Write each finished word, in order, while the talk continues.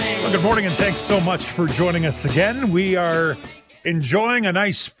Well, good morning, and thanks so much for joining us again. We are enjoying a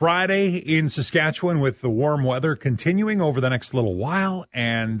nice Friday in Saskatchewan with the warm weather continuing over the next little while.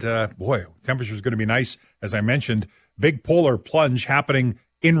 And, boy, temperature is going to be nice. As I mentioned, big polar plunge happening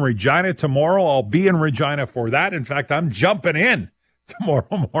in Regina tomorrow. I'll be in Regina for that. In fact, I'm jumping in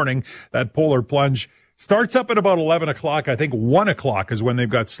tomorrow morning. That polar plunge starts up at about 11 o'clock. I think 1 o'clock is when they've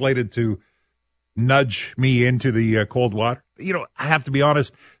got slated to nudge me into the cold water. You know, I have to be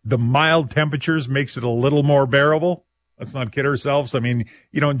honest, the mild temperatures makes it a little more bearable. Let's not kid ourselves. I mean,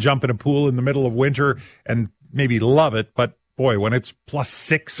 you don't jump in a pool in the middle of winter and maybe love it, but boy, when it's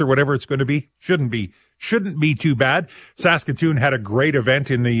 +6 or whatever it's going to be, shouldn't be too bad. Saskatoon had a great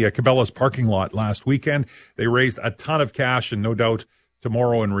event in the Cabela's parking lot last weekend. They raised a ton of cash, and no doubt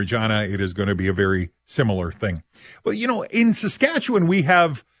tomorrow in Regina, it is going to be a very similar thing. Well, you know, in Saskatchewan, we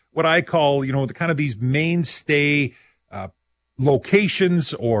have what I call, you know, the kind of these mainstay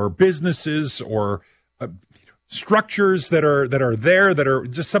locations or businesses or structures that are there that are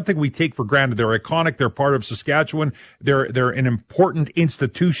just something we take for granted. They're iconic. They're part of Saskatchewan. They're an important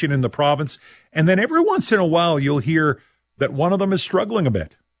institution in the province. And then every once in a while, you'll hear that one of them is struggling a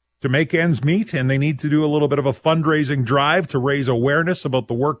bit to make ends meet, and they need to do a little bit of a fundraising drive to raise awareness about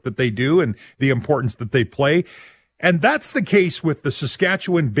the work that they do and the importance that they play. And that's the case with the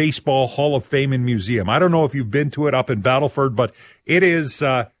Saskatchewan Baseball Hall of Fame and Museum. I don't know if you've been to it up in Battleford, but it is,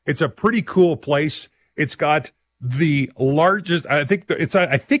 it's a pretty cool place. It's got the largest, I think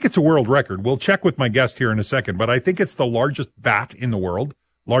it's a world record. We'll check with my guest here in a second, but I think it's the largest bat in the world,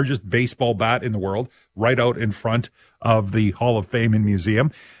 largest baseball bat in the world, right out in front of the Hall of Fame and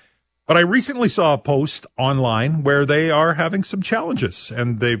Museum. But I recently saw a post online where they are having some challenges,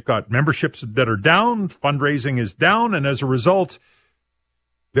 and they've got memberships that are down, fundraising is down, and as a result,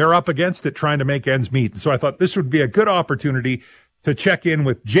 they're up against it trying to make ends meet. So I thought this would be a good opportunity to check in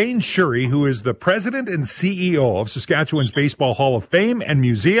with Jane Shury, who is the president and CEO of Saskatchewan's Baseball Hall of Fame and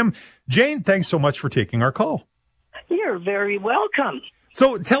Museum. Jane, thanks so much for taking our call. You're very welcome.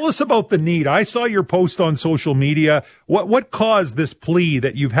 So tell us about the need. I saw your post on social media. What caused this plea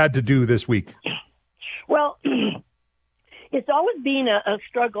that you've had to do this week? Well, it's always been a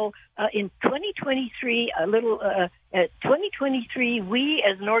struggle. In 2023, 2023, we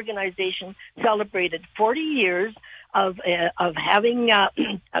as an organization celebrated 40 years of having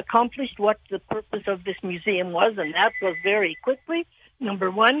accomplished what the purpose of this museum was, and that was very quickly,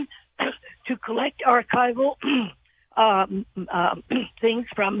 number one, to collect archival things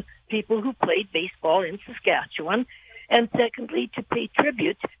from people who played baseball in Saskatchewan, and secondly, to pay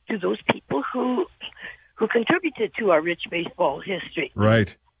tribute to those people who contributed to our rich baseball history.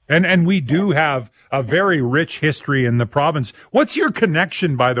 Right. And we do have a very rich history in the province. What's your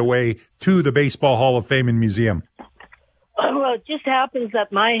connection, by the way, to the Baseball Hall of Fame and Museum? Well, it just happens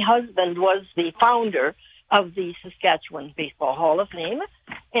that my husband was the founder of the Saskatchewan Baseball Hall of Fame.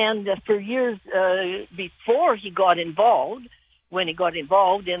 And for years before he got involved, when he got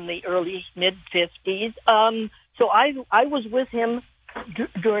involved in the early mid-50s, so I was with him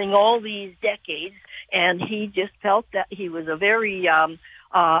during all these decades, and he just felt that he was a very,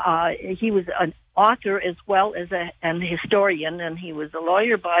 he was an author as well as an historian, and he was a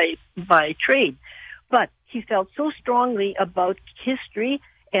lawyer by trade. But he felt so strongly about history,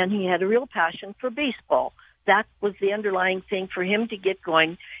 and he had a real passion for baseball. That was the underlying thing for him to get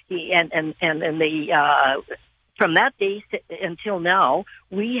going. From that day until now,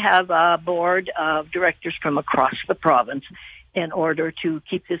 we have a board of directors from across the province in order to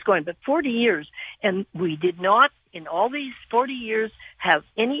keep this going. But 40 years, and we did not, in all these 40 years, have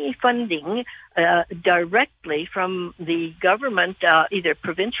any funding directly from the government, either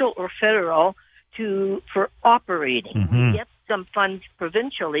provincial or federal, for operating. Mm-hmm. We get some funds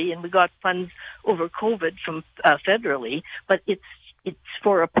provincially, and we got funds over COVID from federally, but it's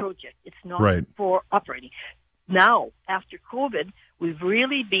for a project. It's not right. for operating. Now, after COVID, we've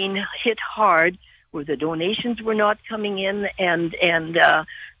really been hit hard where the donations were not coming in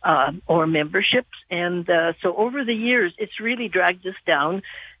or memberships. And so over the years, it's really dragged us down.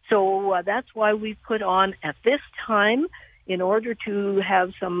 So that's why we put on at this time, in order to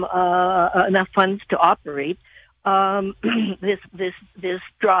have some enough funds to operate, this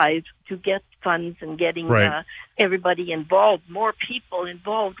drive to get funds and getting right. Everybody involved, more people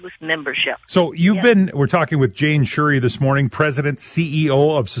involved with membership. So we're talking with Jane Shury this morning, President,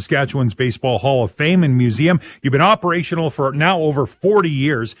 CEO of Saskatchewan's Baseball Hall of Fame and Museum. You've been operational for now over 40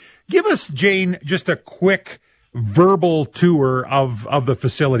 years. Give us, Jane, just a quick verbal tour of the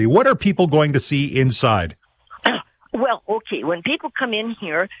facility. What are people going to see inside? Well, okay, when people come in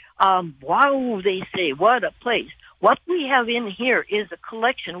here, wow, they say, what a place. What we have in here is a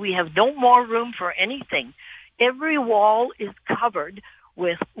collection. We have no more room for anything. Every wall is covered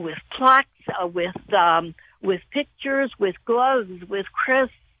with plaques, with pictures, with gloves, with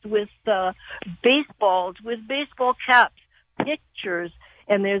crests, with baseballs, with baseball caps, pictures,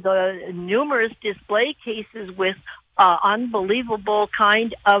 and there's numerous display cases with unbelievable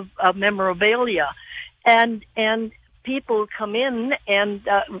kind of memorabilia, and people come in, and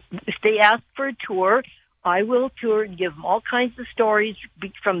if they ask for a tour, I will tour and give them all kinds of stories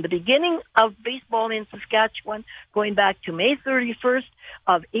from the beginning of baseball in Saskatchewan, going back to May 31st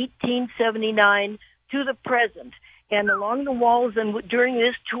of 1879 to the present. And along the walls, and during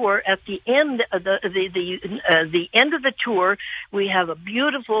this tour, at the end of the end of the tour, we have a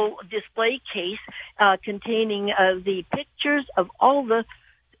beautiful display case containing the pictures of all the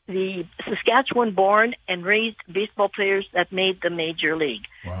Saskatchewan-born and raised baseball players that made the major league.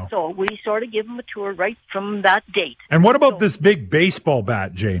 Wow. So we sort of give them a tour right from that date. And what about this big baseball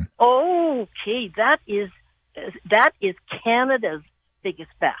bat, Jane? Okay, that is Canada's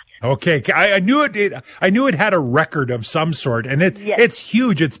biggest bat. Okay, I knew it. I knew it had a record of some sort, and it's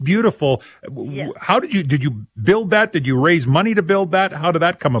huge. It's beautiful. Yes. How did you build that? Did you raise money to build that? How did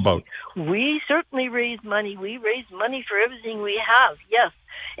that come about? We certainly raised money. We raised money for everything we have. Yes.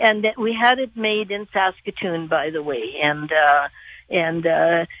 And we had it made in Saskatoon, by the way, and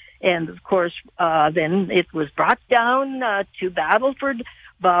of course, then it was brought down to Battleford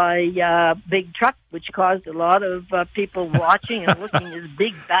by big truck, which caused a lot of people watching and looking at this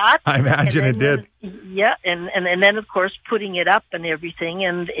big bat. I imagine it did. Yeah, and then of course putting it up and everything,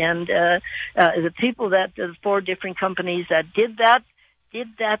 and the people the 4 different companies that did that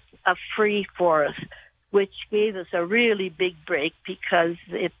free for us, which gave us a really big break because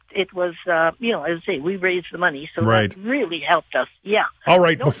it was, as I say, we raised the money, so right. That really helped us. Yeah. All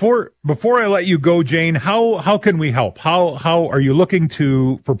right. Before I let you go, Jane, how can we help? How are you looking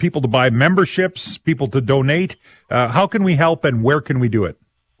for people to buy memberships, people to donate? How can we help, and where can we do it?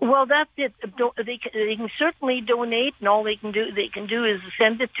 Well, that's it. They can certainly donate, and all they can do is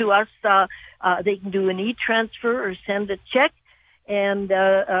send it to us. They can do an e-transfer or send a check. And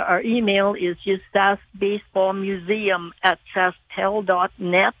our email is just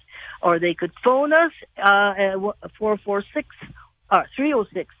saskbaseballmuseum@sasktel.net, or they could phone us at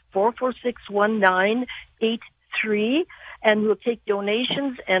 306-446-1983, and we'll take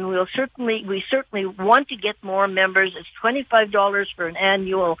donations. And we certainly want to get more members. It's $25 for an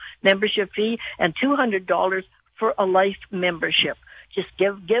annual membership fee and $200 for a life membership. Just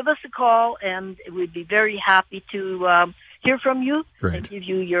give us a call, and we'd be very happy to hear from you. Great. And give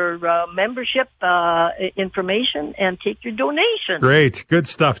you your membership information and take your donation. Great. Good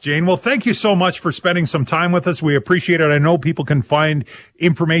stuff, Jane. Well, thank you so much for spending some time with us. We appreciate it. I know people can find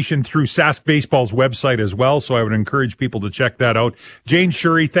information through Sask Baseball's website as well, so I would encourage people to check that out. Jane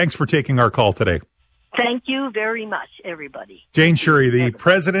Shury, thanks for taking our call today. Thank you very much, everybody. Jane Shury, the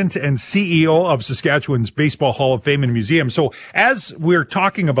president and CEO of Saskatchewan's Baseball Hall of Fame and Museum. So as we're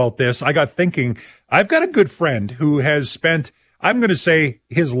talking about this, I got thinking, I've got a good friend who has spent, I'm going to say,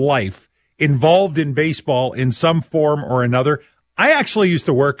 his life involved in baseball in some form or another. I actually used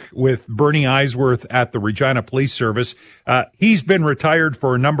to work with Bernie Eisworth at the Regina Police Service. He's been retired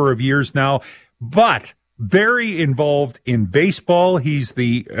for a number of years now, but very involved in baseball. He's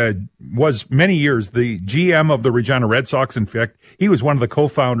was many years the GM of the Regina Red Sox. In fact, he was one of the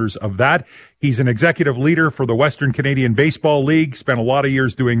co-founders of that. He's an executive leader for the Western Canadian Baseball League, spent a lot of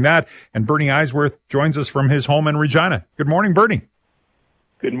years doing that. And Bernie Eisworth joins us from his home in Regina. Good morning, Bernie.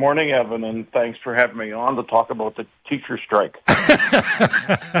 Good morning, Evan, and thanks for having me on to talk about the teacher strike.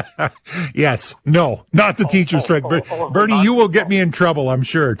 Yes. No, not the teacher strike. Bernie, you will get me in trouble, I'm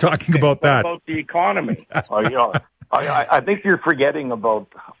sure, talking about that. About the economy. I think you're forgetting about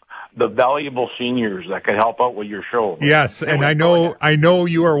the valuable seniors that could help out with your show. Yes, and I know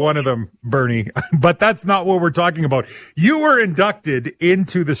you are one of them, Bernie, but that's not what we're talking about. You were inducted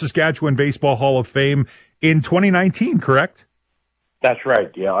into the Saskatchewan Baseball Hall of Fame in 2019, correct? That's right.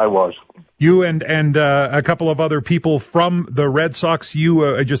 Yeah, I was. You and a couple of other people from the Red Sox.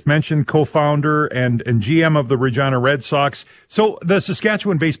 You I just mentioned co-founder and GM of the Regina Red Sox. So the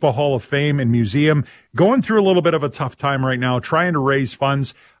Saskatchewan Baseball Hall of Fame and Museum going through a little bit of a tough time right now, trying to raise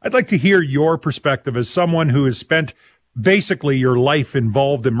funds. I'd like to hear your perspective as someone who has spent basically your life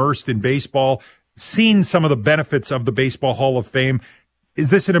immersed in baseball, seen some of the benefits of the Baseball Hall of Fame. Is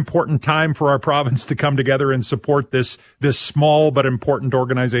this an important time for our province to come together and support this small but important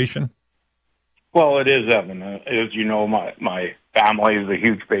organization? Well, it is, Evan. As you know, my family is a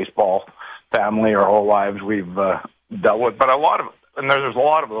huge baseball family. Our whole lives we've dealt with, but there's a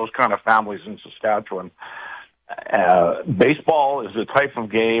lot of those kind of families in Saskatchewan. Baseball is a type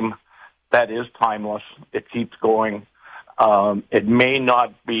of game that is timeless. It keeps going. It may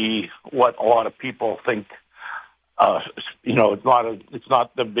not be what a lot of people think. It's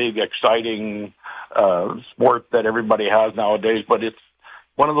not the big, exciting sport that everybody has nowadays, but it's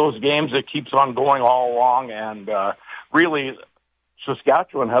one of those games that keeps on going all along. And really,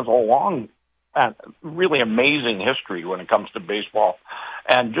 Saskatchewan has a long and really amazing history when it comes to baseball.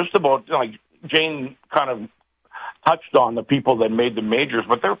 And just about, like Jane kind of touched on the people that made the majors,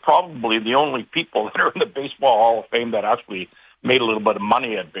 but they're probably the only people that are in the Baseball Hall of Fame that actually made a little bit of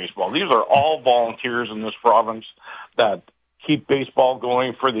money at baseball. These are all volunteers in this province that keep baseball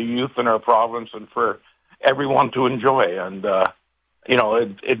going for the youth in our province and for everyone to enjoy. And,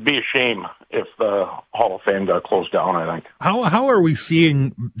 it'd be a shame if the Hall of Fame got closed down, I think. How are we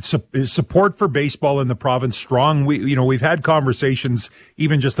seeing support for baseball in the province strong? We've had conversations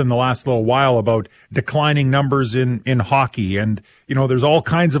even just in the last little while about declining numbers in hockey. And, there's all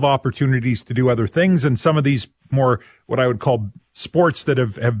kinds of opportunities to do other things. And some of these more what I would call sports that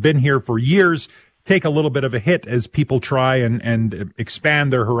have been here for years take a little bit of a hit as people try and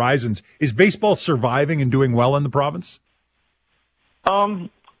expand their horizons. Is baseball surviving and doing well in the province?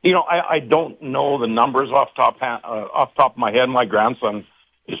 I don't know the numbers off top of my head. My grandson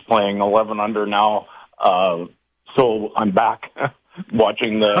is playing 11 under now, so I'm back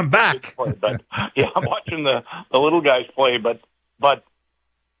watching the. I'm back. Play, but yeah, I'm watching the little guys play. But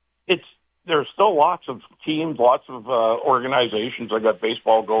there's still lots of teams, lots of organizations that got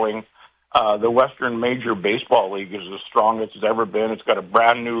baseball going. The Western Major Baseball League is as strong as it's ever been. It's got a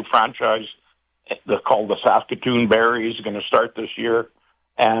brand new franchise called the Saskatoon Berries, going to start this year.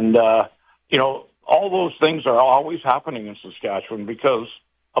 And, all those things are always happening in Saskatchewan because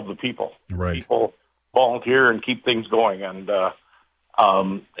of the people. Right. People volunteer and keep things going. And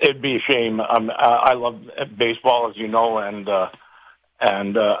it'd be a shame. I love baseball, as you know, and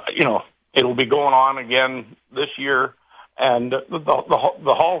it'll be going on again this year. And the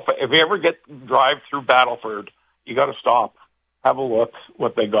Hall, if you ever drive through Battleford, you got to stop, have a look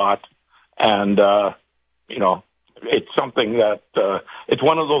what they got. And, it's something that it's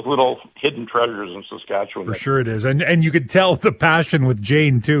one of those little hidden treasures in Saskatchewan. For sure it is. And you could tell the passion with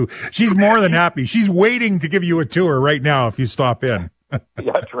Jane, too. She's more than happy. She's waiting to give you a tour right now if you stop in.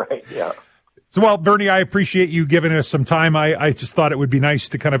 That's right, yeah. So, well, Bernie, I appreciate you giving us some time. I just thought it would be nice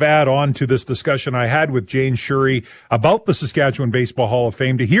to kind of add on to this discussion I had with Jane Shury about the Saskatchewan Baseball Hall of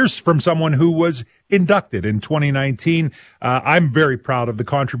Fame to hear from someone who was inducted in 2019. I'm very proud of the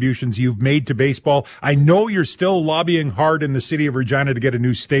contributions you've made to baseball. I know you're still lobbying hard in the city of Regina to get a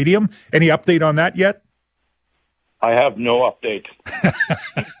new stadium. Any update on that yet? I have no update.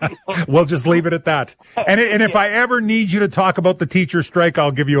 We'll just leave it at that. And if I ever need you to talk about the teacher strike,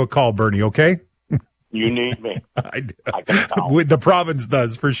 I'll give you a call, Bernie, okay? You need me. I can count. The province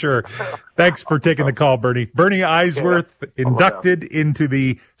does, for sure. Thanks for taking the call, Bernie. Bernie Eisworth, inducted into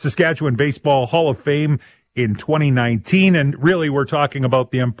the Saskatchewan Baseball Hall of Fame in 2019. And really, we're talking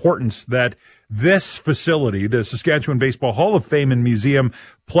about the importance that this facility, the Saskatchewan Baseball Hall of Fame and Museum,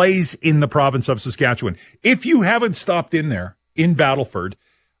 plays in the province of Saskatchewan. If you haven't stopped in there in Battleford,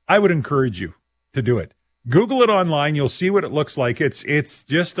 I would encourage you to do it. Google it online. You'll see what it looks like. It's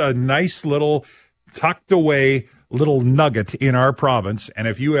just a nice little tucked away little nugget in our province. And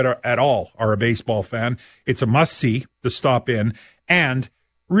if you at all are a baseball fan, it's a must see to stop in and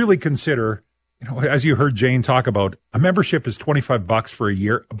really consider. As you heard Jane talk about, a membership is $25 for a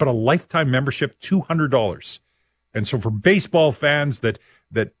year, but a lifetime membership, $200. And so for baseball fans that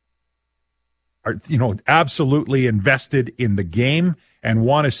are, absolutely invested in the game and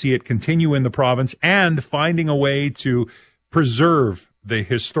want to see it continue in the province and finding a way to preserve the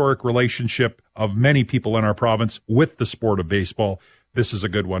historic relationship of many people in our province with the sport of baseball, this is a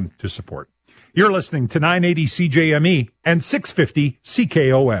good one to support. You're listening to 980 CJME and 650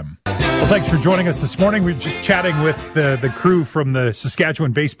 CKOM. Well, thanks for joining us this morning. We're just chatting with the crew from the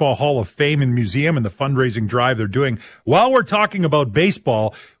Saskatchewan Baseball Hall of Fame and Museum and the fundraising drive they're doing. While we're talking about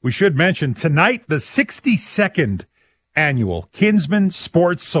baseball, we should mention tonight the 62nd annual Kinsman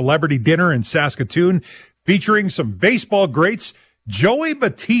Sports Celebrity Dinner in Saskatoon, featuring some baseball greats. Joey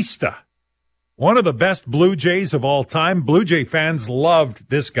Batista, one of the best Blue Jays of all time. Blue Jay fans loved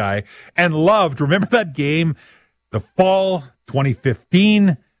this guy and remember that game, the fall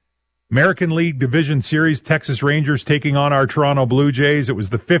 2015 American League Division Series, Texas Rangers taking on our Toronto Blue Jays. It was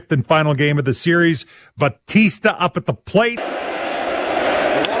the fifth and final game of the series. Batista up at the plate.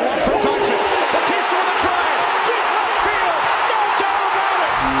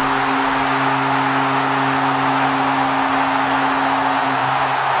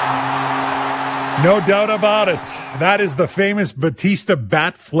 No doubt about it. That is the famous Batista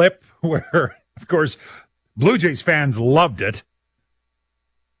bat flip where, of course, Blue Jays fans loved it.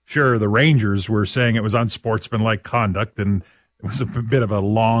 Sure, the Rangers were saying it was unsportsmanlike conduct, and it was a bit of a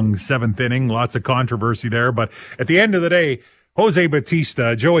long seventh inning, lots of controversy there. But at the end of the day, Jose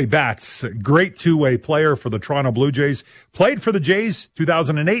Batista, Joey Bats, great two-way player for the Toronto Blue Jays, played for the Jays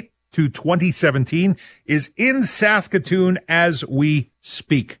 2008 to 2017, is in Saskatoon as we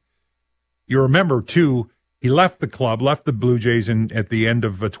speak. You remember, too, he left the club, left the Blue Jays at the end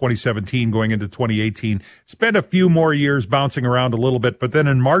of 2017, going into 2018, spent a few more years bouncing around a little bit, but then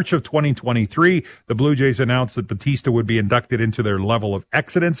in March of 2023, the Blue Jays announced that Batista would be inducted into their level of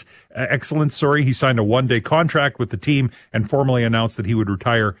excellence. He signed a one-day contract with the team and formally announced that he would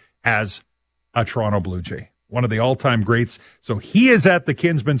retire as a Toronto Blue Jay. One of the all-time greats. So he is at the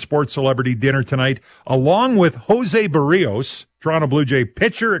Kinsman Sports Celebrity Dinner tonight, along with Jose Barrios, Toronto Blue Jay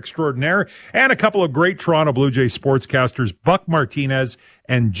pitcher extraordinaire, and a couple of great Toronto Blue Jay sportscasters, Buck Martinez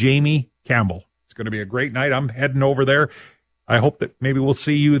and Jamie Campbell. It's going to be a great night. I'm heading over there. I hope that maybe we'll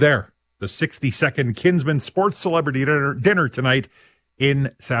see you there. The 62nd Kinsman Sports Celebrity Dinner tonight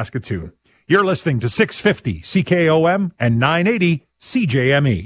in Saskatoon. You're listening to 650 CKOM and 980 CJME.